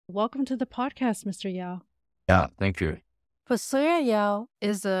Welcome to the podcast, Mr. Yao. Yeah, thank you. Pasuya Yao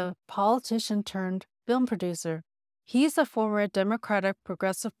is a politician turned film producer. He's a former Democratic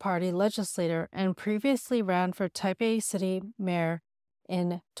Progressive Party legislator and previously ran for Taipei City Mayor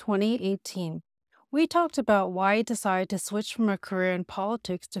in 2018. We talked about why he decided to switch from a career in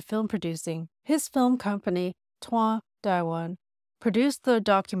politics to film producing. His film company, thuànn Taiyuan, produced the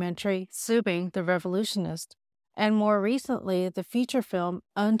documentary Su Beng, the Revolutionist, and more recently, the feature film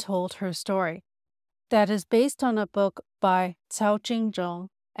Untold Herstory, that is based on a book by Tsao Chin-jung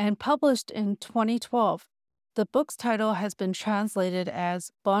and published in 2012. The book's title has been translated as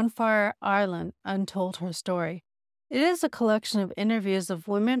Bonfire Island, Untold Herstory. It is a collection of interviews of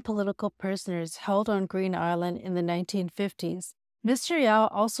women political prisoners held on Green Island in the 1950s. Mr. Yao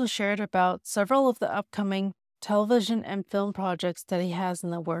also shared about several of the upcoming television and film projects that he has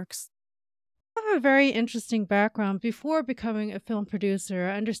in the works. You have a very interesting background. Before becoming a film producer,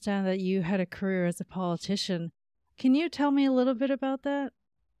 I understand that you had a career as a politician. Can you tell me a little bit about that?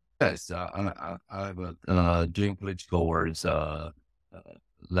 Yes, I've doing political works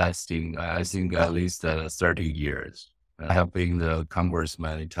lasting, I think, at least 30 years. I have been the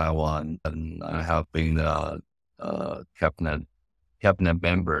congressman in Taiwan, and I have been the cabinet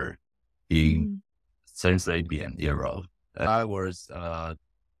member in since the Arabian era. I was a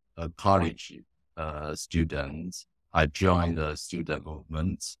college student. I joined the student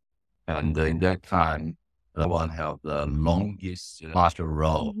movement, and in that time, Taiwan have the longest martial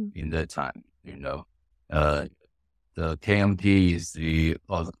role in that time. The KMT is the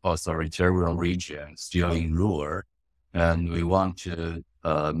authoritarian region still in rule, and we want to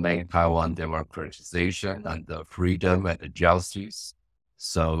make Taiwan democratization and the freedom and the justice.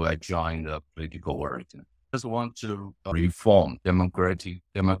 So I joined the political work. Just want to reform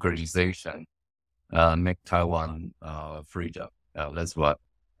democratization, make Taiwan freedom. That's what.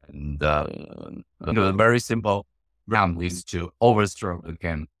 And the very simple round is to overthrow the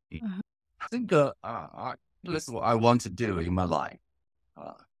KMT. I think that's what I want to do in my life,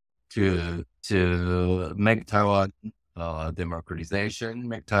 to make Taiwan democratization,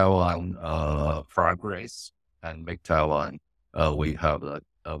 make Taiwan progress, and make Taiwan we have a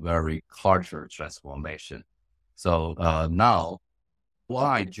very cultural transformation. So now,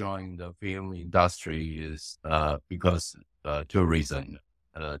 why I joined the film industry is because two reasons.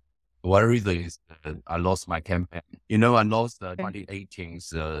 One reason is I lost my campaign. I lost the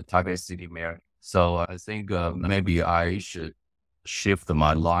 2018's Taipei City Mayor. So I think maybe I should shift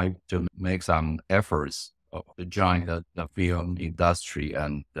my life to make some efforts to join the film industry,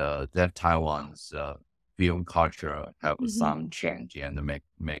 and that Taiwan's film culture have some change and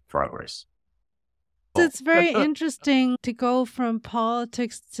make progress. It's very interesting to go from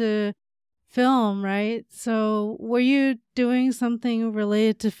politics to film, right? So were you doing something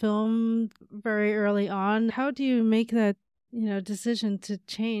related to film very early on? How do you make that decision to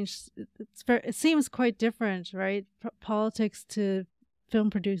change? It seems quite different, right? Politics to film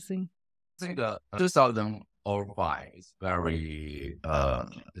producing. I think 2005 is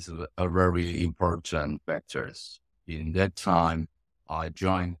is a very important factors. In that time, I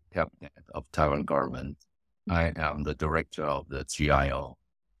joined cabinet of Taiwan government. I am the director of the GIO,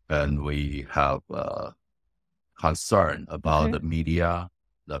 and we have concern about the media,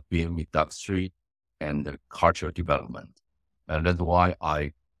 the film industry, and the cultural development. And that's why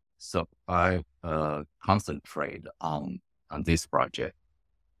I concentrate on this project.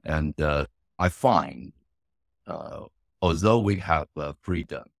 And I find, although we have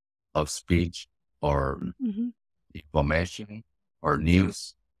freedom of speech or information or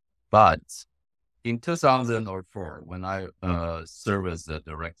news, but in 2004, when I served as the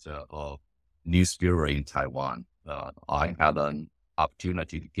director of News Bureau in Taiwan, I had an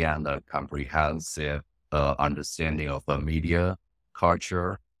opportunity to gain a comprehensive understanding of the media,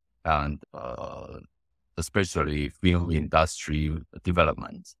 culture, and especially film industry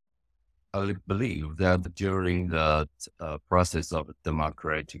development. I believe that during the process of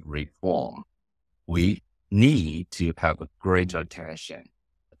democratic reform, we need to have a greater attention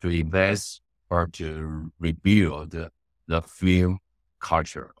to invest or to rebuild the film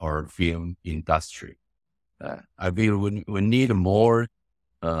culture or film industry. I believe we need more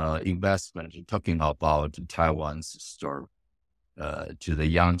investment talking about Taiwan's story to the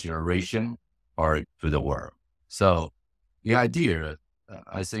young generation or to the world. So the idea,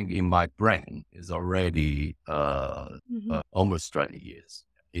 I think in my brain is already almost 20 years.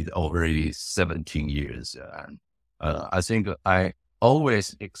 It's already 17 years. And I think I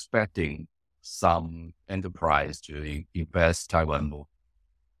always expecting some enterprise to invest Taiwan more,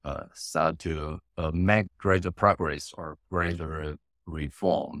 so to make greater progress or greater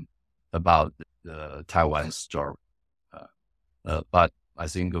reform about the Taiwan story. But I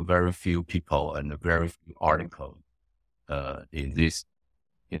think very few people and very few articles in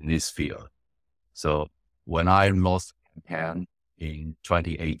this field. So when I lost campaign in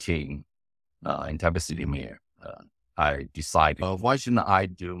 2018 in Taipei City Mayor, I decided, why shouldn't I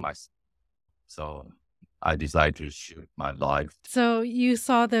do myself? So I decided to shoot my life. So you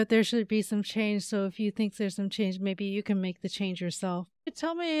saw that there should be some change. So if you think there's some change, maybe you can make the change yourself.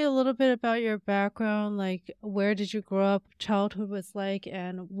 Tell me a little bit about your background, like where did you grow up, childhood was like,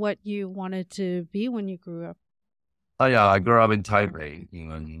 and what you wanted to be when you grew up. Oh yeah, I grew up in Taipei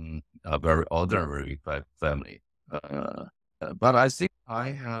in a very ordinary family. But I think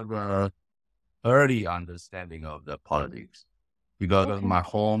I have a early understanding of the politics because my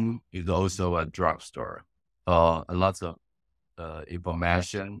home is also a drugstore. A lot of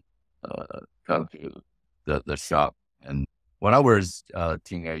information come to the shop. And when I was a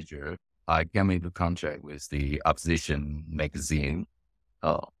teenager, I came into contact with the opposition magazine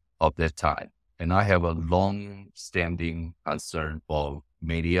of that time. And I have a long-standing concern for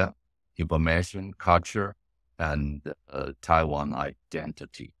media, information, culture, and Taiwan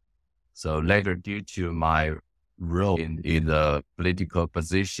identity. So later, due to my role in the political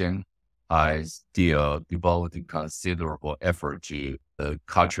position, I still devoted considerable effort to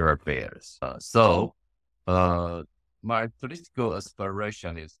cultural affairs. So my political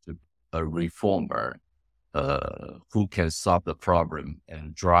aspiration is to be a reformer who can solve the problem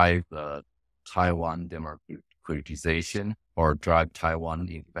and drive Taiwan democratization or drive Taiwan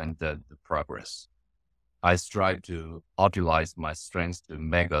independent progress. I strive to utilize my strengths to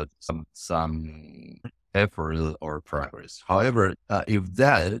make some effort or progress. However, if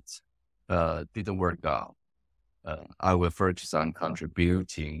that didn't work out, I will focus on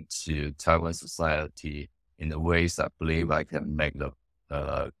contributing to Taiwan society in the ways I believe I can make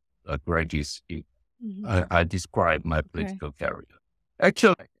the greatest. I describe my political career.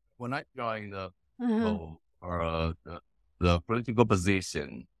 Actually, when I joined the political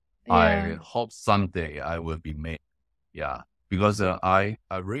position, I hope someday I will be made. Yeah, because I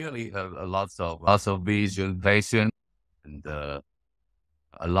really have lots of vision, passion, and a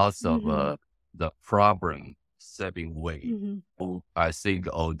lots of the problem saving way. I think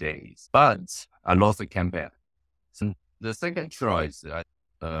all days, but I lost the campaign. So the second choice that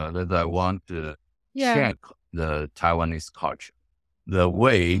I want to check the Taiwanese culture, the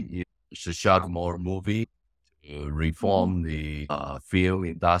way it should shot more movie, to reform the film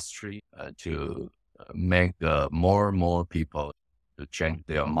industry, to make more and more people to change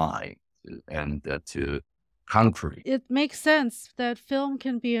their mind and to country. It makes sense that film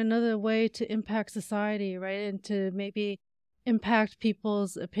can be another way to impact society, right? And to maybe impact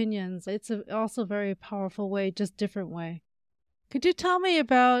people's opinions. It's also a very powerful way, just different way. Could you tell me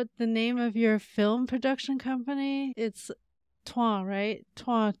about the name of your film production company? It's thuànn, right?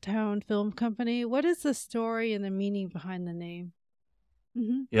 thuànn Town Film Company. What is the story and the meaning behind the name?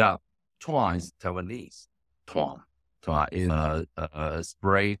 Yeah, thuànn is Taiwanese. Thuànn is a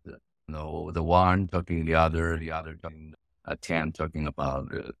spread. The one talking the other talking 10 talking about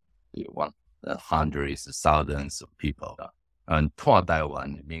the hundreds, thousands of people. And thuànn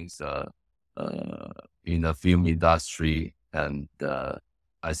Taiwan means in the film industry, and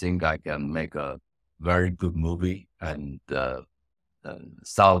I think I can make a very good movie, and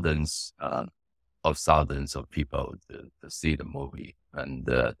thousands of people to see the movie, and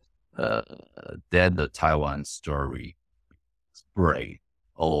then the Taiwan story spread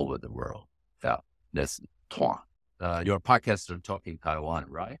all over the world. Yeah, that's thuànn. Your podcast are talking Taiwan,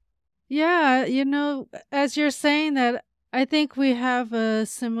 right? Yeah, as you're saying that, I think we have a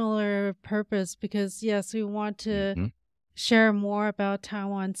similar purpose because, yes, we want to share more about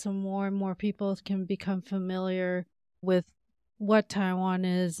Taiwan so more and more people can become familiar with what Taiwan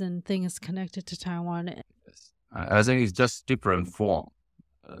is and things connected to Taiwan. Yes. I think it's just different form.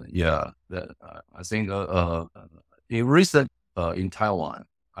 I think in recent in Taiwan,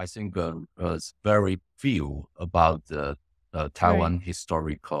 I think it's very few about the Taiwan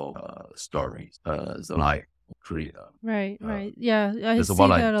historical stories, like Korea. Right. Yeah, I see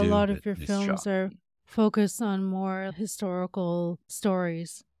that a lot of your films are focused on more historical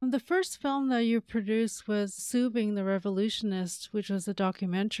stories. The first film that you produced was Su Beng, the Revolutionist, which was a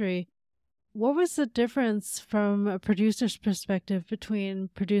documentary. What was the difference from a producer's perspective between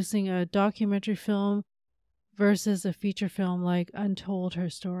producing a documentary film versus a feature film like Untold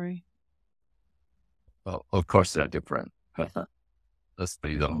Herstory? Well, of course they're different. That's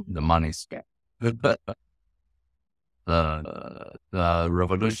the money spent. The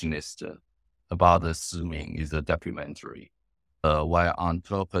Revolutionist about the Su Beng is a documentary. while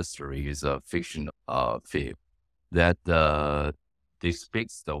Untold Herstory is a fiction film that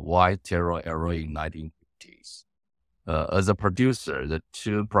depicts the white terror era in 1950s. As a producer, the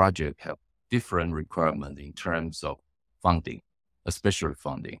two projects have different requirements in terms of funding, especially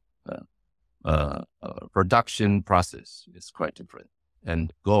funding. Production process is quite different,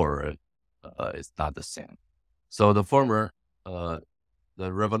 and goal is not the same. So the former, the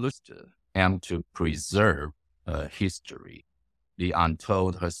Revolutionist aim to preserve history, the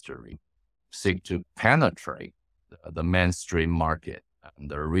untold history, seek to penetrate the mainstream market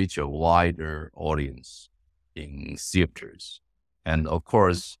and reach a wider audience in theaters. And of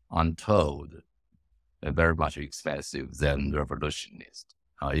course, Untold, very much expensive than Revolutionist.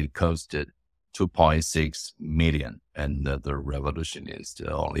 It costed 2.6 million, and the Revolutionist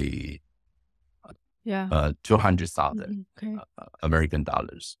only 200,000 American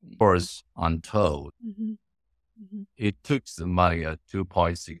dollars. Of course, Untold, it took the money at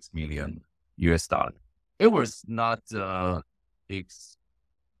 2.6 million US dollars. It was not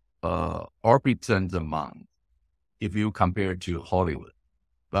orbitant amount if you compare to Hollywood,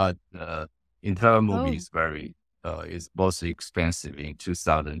 but entire movie is very is mostly expensive in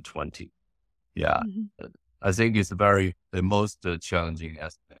 2020. Yeah, I think it's the most challenging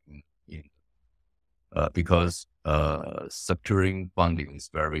aspect because securing funding is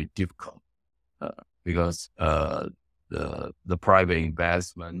very difficult because the private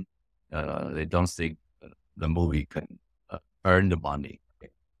investment they don't think the movie can earn the money.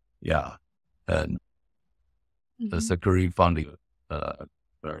 Yeah, and the securing funding,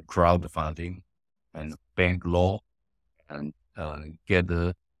 crowdfunding, and bank loan, and get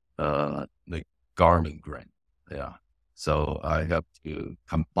the government grant. Yeah. So I have to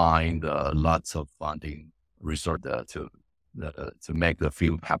combine lots of funding resources to make the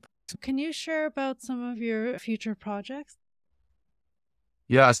film happen. Can you share about some of your future projects?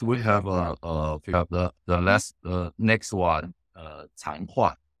 Yes, we have the next one, 谈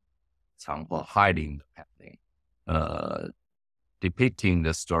话, hiding the painting, depicting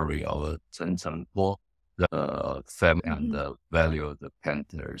the story of Chen Cheng-po, the family and the value of the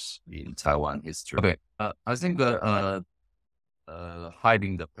painters in Taiwan history. Okay, I think hiding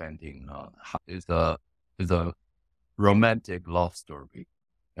the painting is a romantic love story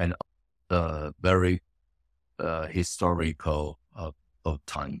and very historical of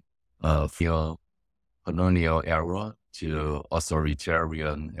time, from colonial era to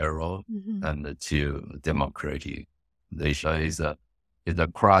authoritarian era and to democratic. Is a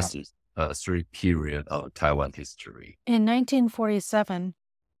crisis through period of Taiwan history. In 1947,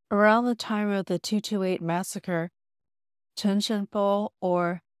 around the time of the 228 massacre, Chen Cheng-po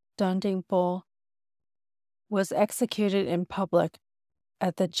or Dunding-po was executed in public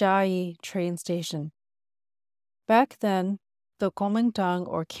at the Jiayi train station. Back then, the Kuomintang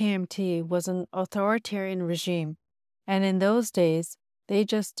or KMT was an authoritarian regime, and in those days, they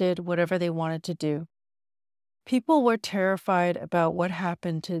just did whatever they wanted to do. People were terrified about what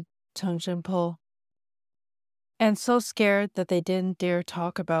happened to Chen Cheng-po, and so scared that they didn't dare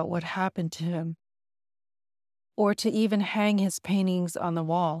talk about what happened to him, or to even hang his paintings on the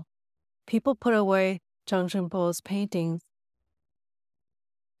wall. People put away Chen Cheng-po's paintings.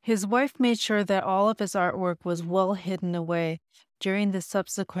 His wife made sure that all of his artwork was well hidden away during the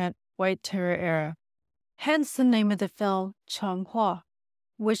subsequent White Terror era. Hence the name of the film, Changhua,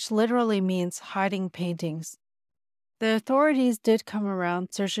 which literally means hiding paintings. The authorities did come around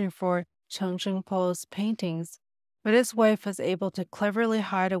searching for Chen Cheng-po's paintings, but his wife was able to cleverly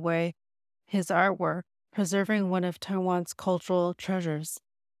hide away his artwork, preserving one of Taiwan's cultural treasures.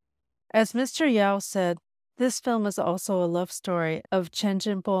 As Mr. Yao said, this film is also a love story of Chen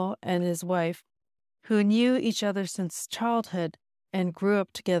Cheng-po and his wife, who knew each other since childhood and grew up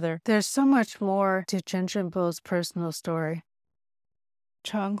together. There's so much more to Chen Cheng-po's personal story.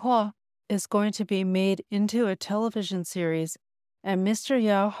 Changhua is going to be made into a television series, and Mr.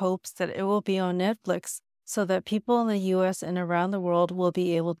 Yao hopes that it will be on Netflix so that people in the US and around the world will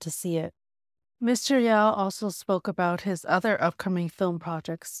be able to see it. Mr. Yao also spoke about his other upcoming film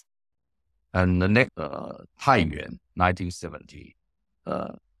projects. And the next Taiyuan, 1970,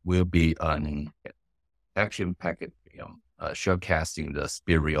 will be an action-packed film showcasing the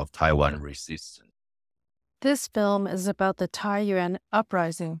spirit of Taiwan resistance. This film is about the Taiyuan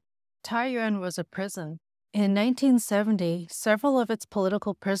uprising. Taiyuan was a prison. In 1970, several of its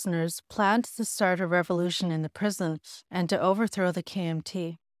political prisoners planned to start a revolution in the prison and to overthrow the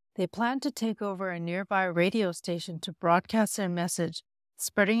KMT. They planned to take over a nearby radio station to broadcast their message,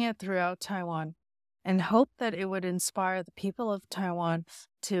 spreading it throughout Taiwan, and hoped that it would inspire the people of Taiwan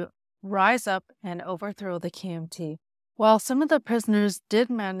to rise up and overthrow the KMT. While some of the prisoners did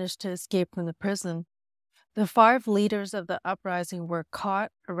manage to escape from the prison, the 5 leaders of the uprising were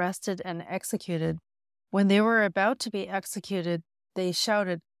caught, arrested, and executed. When they were about to be executed, they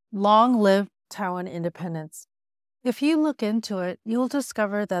shouted, "Long live Taiwan independence." If you look into it, you'll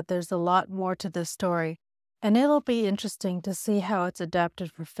discover that there's a lot more to this story, and it'll be interesting to see how it's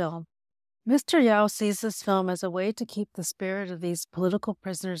adapted for film. Mr. Yao sees this film as a way to keep the spirit of these political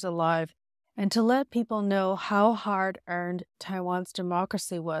prisoners alive and to let people know how hard-earned Taiwan's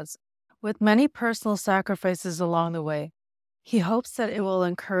democracy was, with many personal sacrifices along the way. He hopes that it will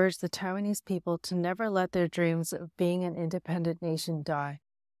encourage the Taiwanese people to never let their dreams of being an independent nation die.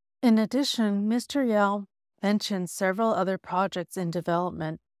 In addition, Mr. Yao mentions several other projects in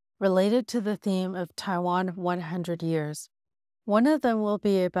development related to the theme of Taiwan 100 years. One of them will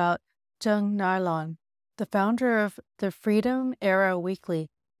be about Chen Nylon, the founder of the Freedom Era Weekly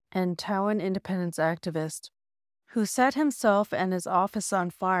and Taiwan independence activist, who set himself and his office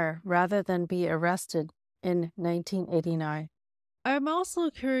on fire rather than be arrested in 1989. I'm also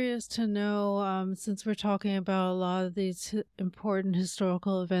curious to know, since we're talking about a lot of these important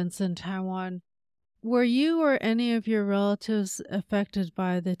historical events in Taiwan, were you or any of your relatives affected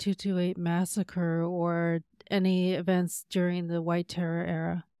by the 228 massacre or any events during the White Terror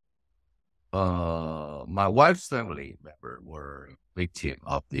era? My wife's family member were victim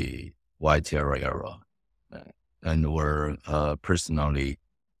of the White Terror era and were personally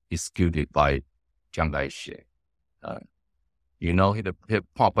executed by Chiang Kai-shek. You know, he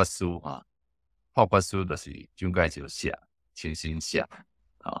破骨酥啊，破骨酥就是蒋介石写，亲身写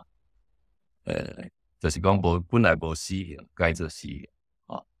啊，就是讲本来无死刑，改做死刑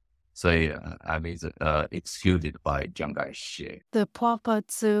啊，所以I mean executed by Chiang Kai-shek. The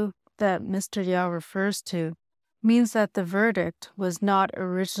Puapatsu that Mr. Yao refers to means that the verdict was not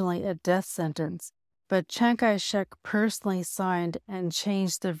originally a death sentence, but Chiang Kai-shek personally signed and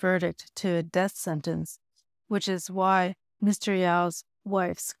changed the verdict to a death sentence, which is why Mr. Yao's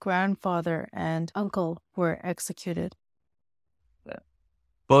wife's grandfather and uncle were executed.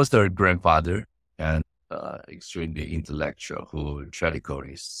 Both her grandfather and extremely intellectual who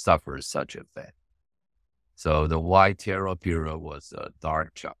tragically suffered such a fate. So the White Terror period was a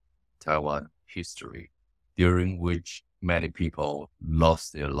dark chapter in Taiwan history, during which many people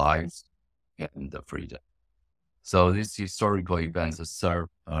lost their lives and the freedom. So these historical events serve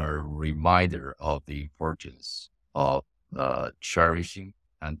a reminder of the importance of cherishing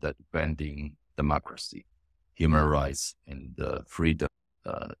and defending democracy, human rights, and the freedom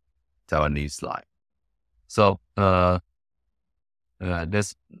of Taiwanese life. So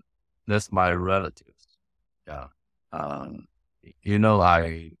that's my relatives. Yeah, you know,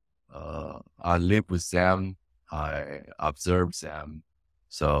 I live with them. I observe them.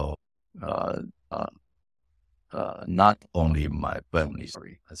 So not only my family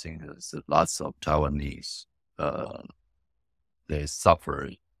story. I think there's lots of Taiwanese. They suffer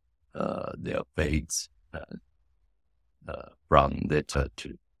their fates from the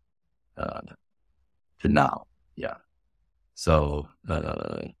to now. Yeah. So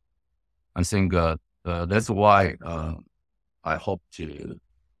I think that's why I hope to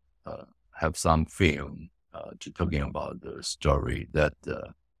have some film to talking about the story that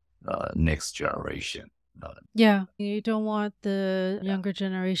next generation. Yeah, you don't want the younger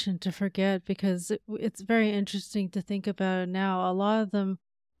generation to forget, because it's very interesting to think about it now. A lot of them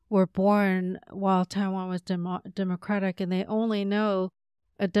were born while Taiwan was democratic, and they only know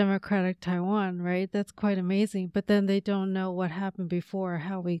a democratic Taiwan, right? That's quite amazing. But then they don't know what happened before,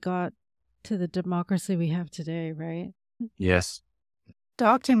 how we got to the democracy we have today, right? Yes.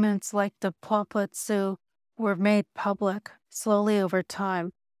 Documents like the Puapatsu were made public slowly over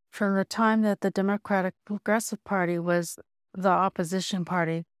time, from the time that the Democratic Progressive Party was the opposition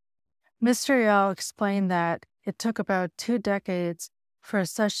party. Mr. Yao explained that it took about 2 decades for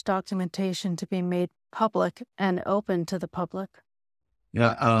such documentation to be made public and open to the public.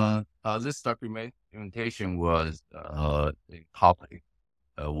 Yeah, this documentation was in public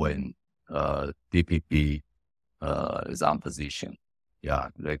when DPP is on position. Yeah,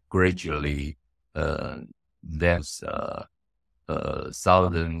 like gradually there's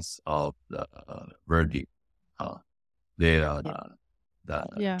thousands of verdict. They are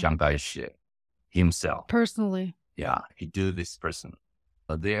Chiang Kai-shek himself. Personally. Yeah, he do this person.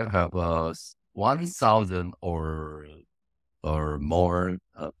 There have 1,000 or more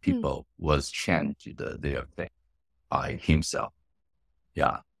people was changed their thing by himself.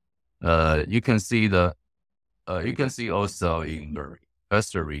 Yeah, you can see also in the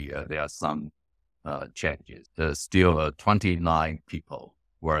history there are some changes. There's still 29 people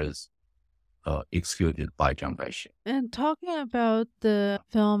was executed by Chiang Kai-shek. And talking about the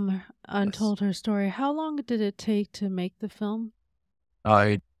film Untold Herstory, how long did it take to make the film?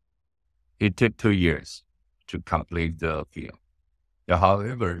 It took 2 years to complete the film. Yeah,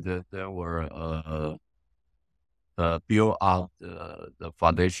 however, there were build up the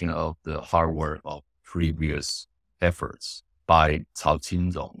foundation of the hard work of previous efforts by Tsao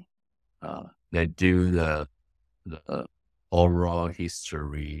Chin-jung. They do the oral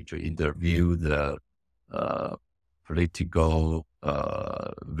history to interview the political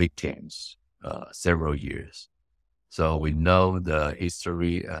victims several years. So we know the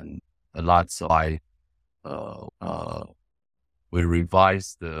history and a lot. So we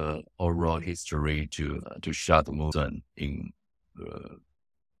revised the oral history to shot the movie in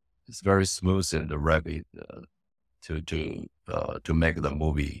it's very smooth and rapid to make the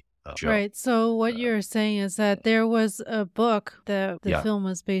movie show. Right. So what you're saying is that there was a book that the film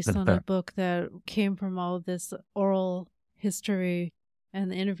was based on, a book that came from all this oral history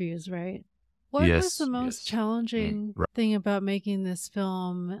and the interviews, right? What was the most challenging thing about making this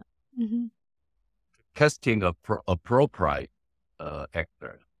film? Casting appropriate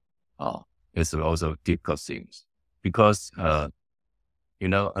actor is also difficult things because a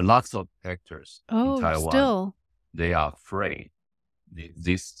lot of actors in Taiwan they are afraid.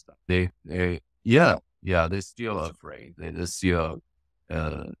 They're still afraid. They still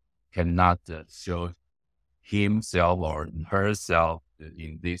cannot show himself or herself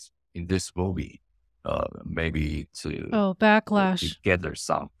in this movie. Maybe to backlash to gather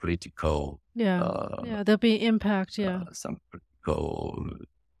some political there'll be impact some political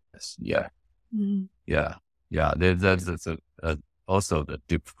that's also the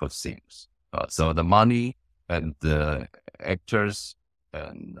difficult things. So the money and the actors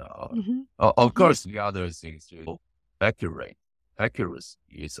and of course the other things too. Accuracy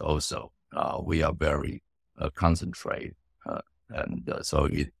is also we are very concentrated and so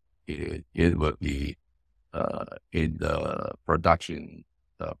it will be in the production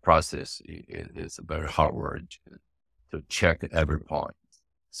process. It is very hard work to check every point.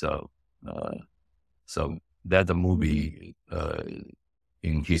 So that the movie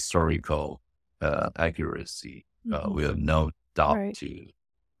in historical accuracy will no doubt to.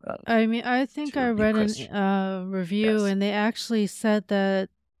 I mean, I think I read a review and they actually said that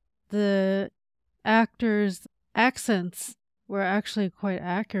the actors' accents were actually quite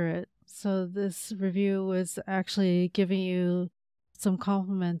accurate. So this review was actually giving you some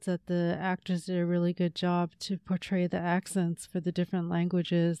compliments that the actors did a really good job to portray the accents for the different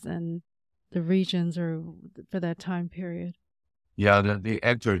languages and the regions or for that time period. Yeah, the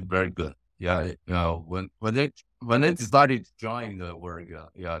actor is very good. Yeah, when they decided to join the work,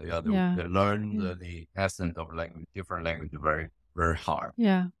 they learn the accent of different language very, very hard.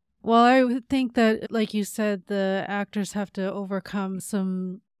 Yeah. Well, I would think that, like you said, the actors have to overcome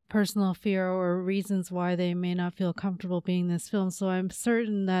some personal fear or reasons why they may not feel comfortable being in this film. So I'm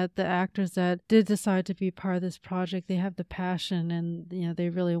certain that the actors that did decide to be part of this project, they have the passion and they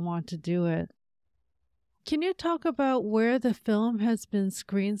really want to do it. Can you talk about where the film has been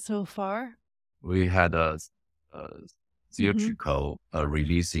screened so far? We had a theatrical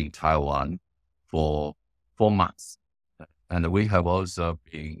release in Taiwan for 4 months. And we have also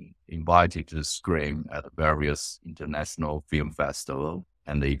been invited to screen at various international film festivals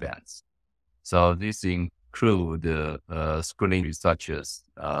and events. So this include screenings such as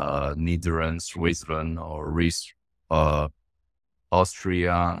Netherlands, Switzerland, or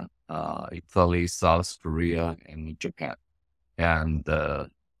Austria, Italy, South Korea, and Japan, and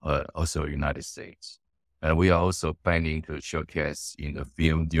also United States. And we are also planning to showcase in the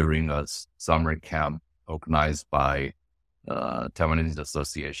film during a summer camp organized by Taiwanese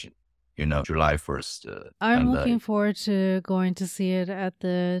Association, July 1st. I'm looking forward to going to see it at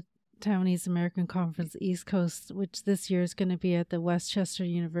the Taiwanese American Conference East Coast, which this year is going to be at the Westchester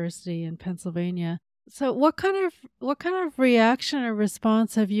University in Pennsylvania. So what kind of reaction or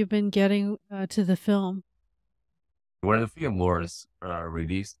response have you been getting to the film? When the film was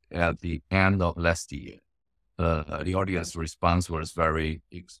released at the end of last year, the audience response was very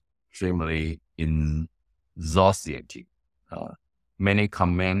extremely enthusiastic. Many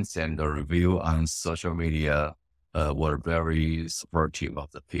comments and the review on social media were very supportive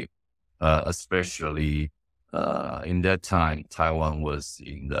of the film, especially in that time, Taiwan was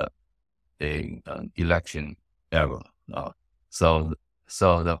in the election era. So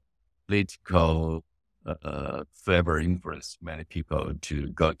the political favor influenced many people to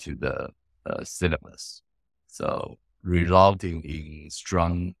go to the cinemas. So resulting in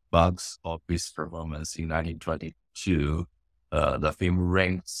strong box office performance in 1922, the film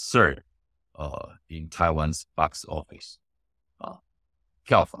ranked third in Taiwan's box office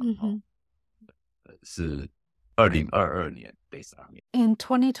票房是2022年第3名。 In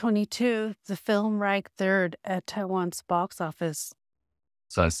 2022, the film ranked third at Taiwan's box office.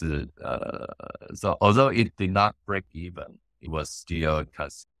 算是so although it did not break even, it was still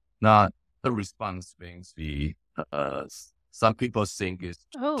because not the response means some people think it's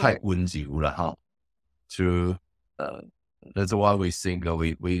太温柔了哈。To that's why we think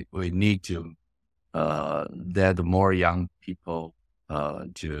we need to let more young people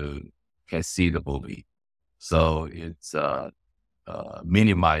to can see the movie. So it's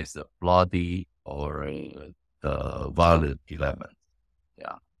minimize the bloody or the violent element.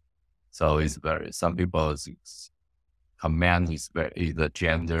 Yeah. So it's some people's command is the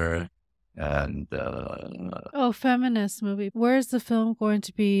gender and feminist movie. Where is the film going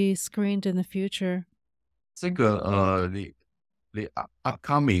to be screened in the future? 这个the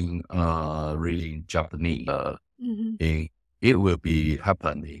upcoming really Japanese it will be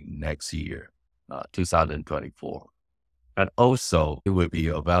happening next year, 2024. And also it will be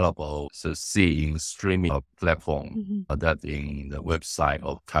available to see in streaming platform that in the website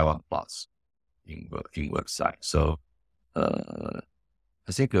of Taiwan Plus in website. So I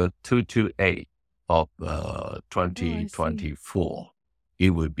think 228 of 2024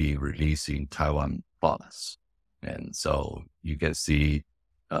 it will be released in Taiwan Plus. And so you can see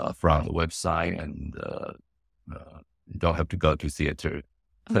from the website and you don't have to go to theater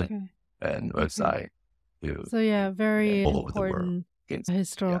and website. So yeah, very all over the world. important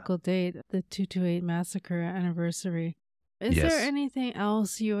historical date, the 228 massacre anniversary. Is there anything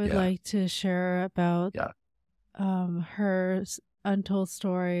else you would like to share about her untold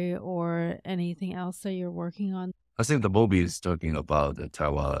story or anything else that you're working on? I think the movie is talking about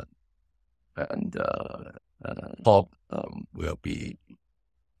Taiwan and hope will be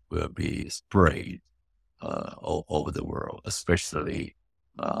spread all over the world, especially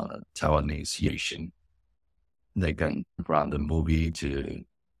Taiwanese Asian. They can run the movie to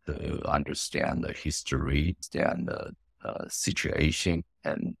understand the history and the situation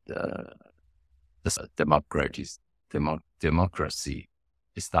and the democracy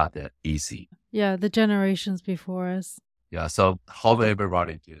is not that easy. Yeah, the generations before us. Yeah, so hope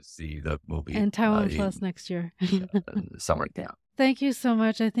everybody to see the movie. And Taiwan Plus next year. Summertime. Thank you so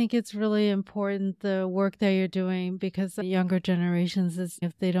much. I think it's really important, the work that you're doing, because the younger generations,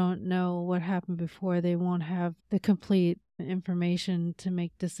 if they don't know what happened before, they won't have the complete information to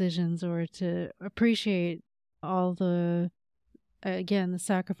make decisions or to appreciate all the, again, the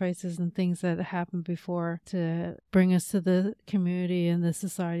sacrifices and things that happened before to bring us to the community and the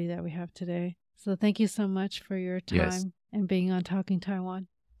society that we have today. So thank you so much for your time and being on Talking Taiwan.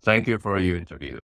 Thank you for your interview.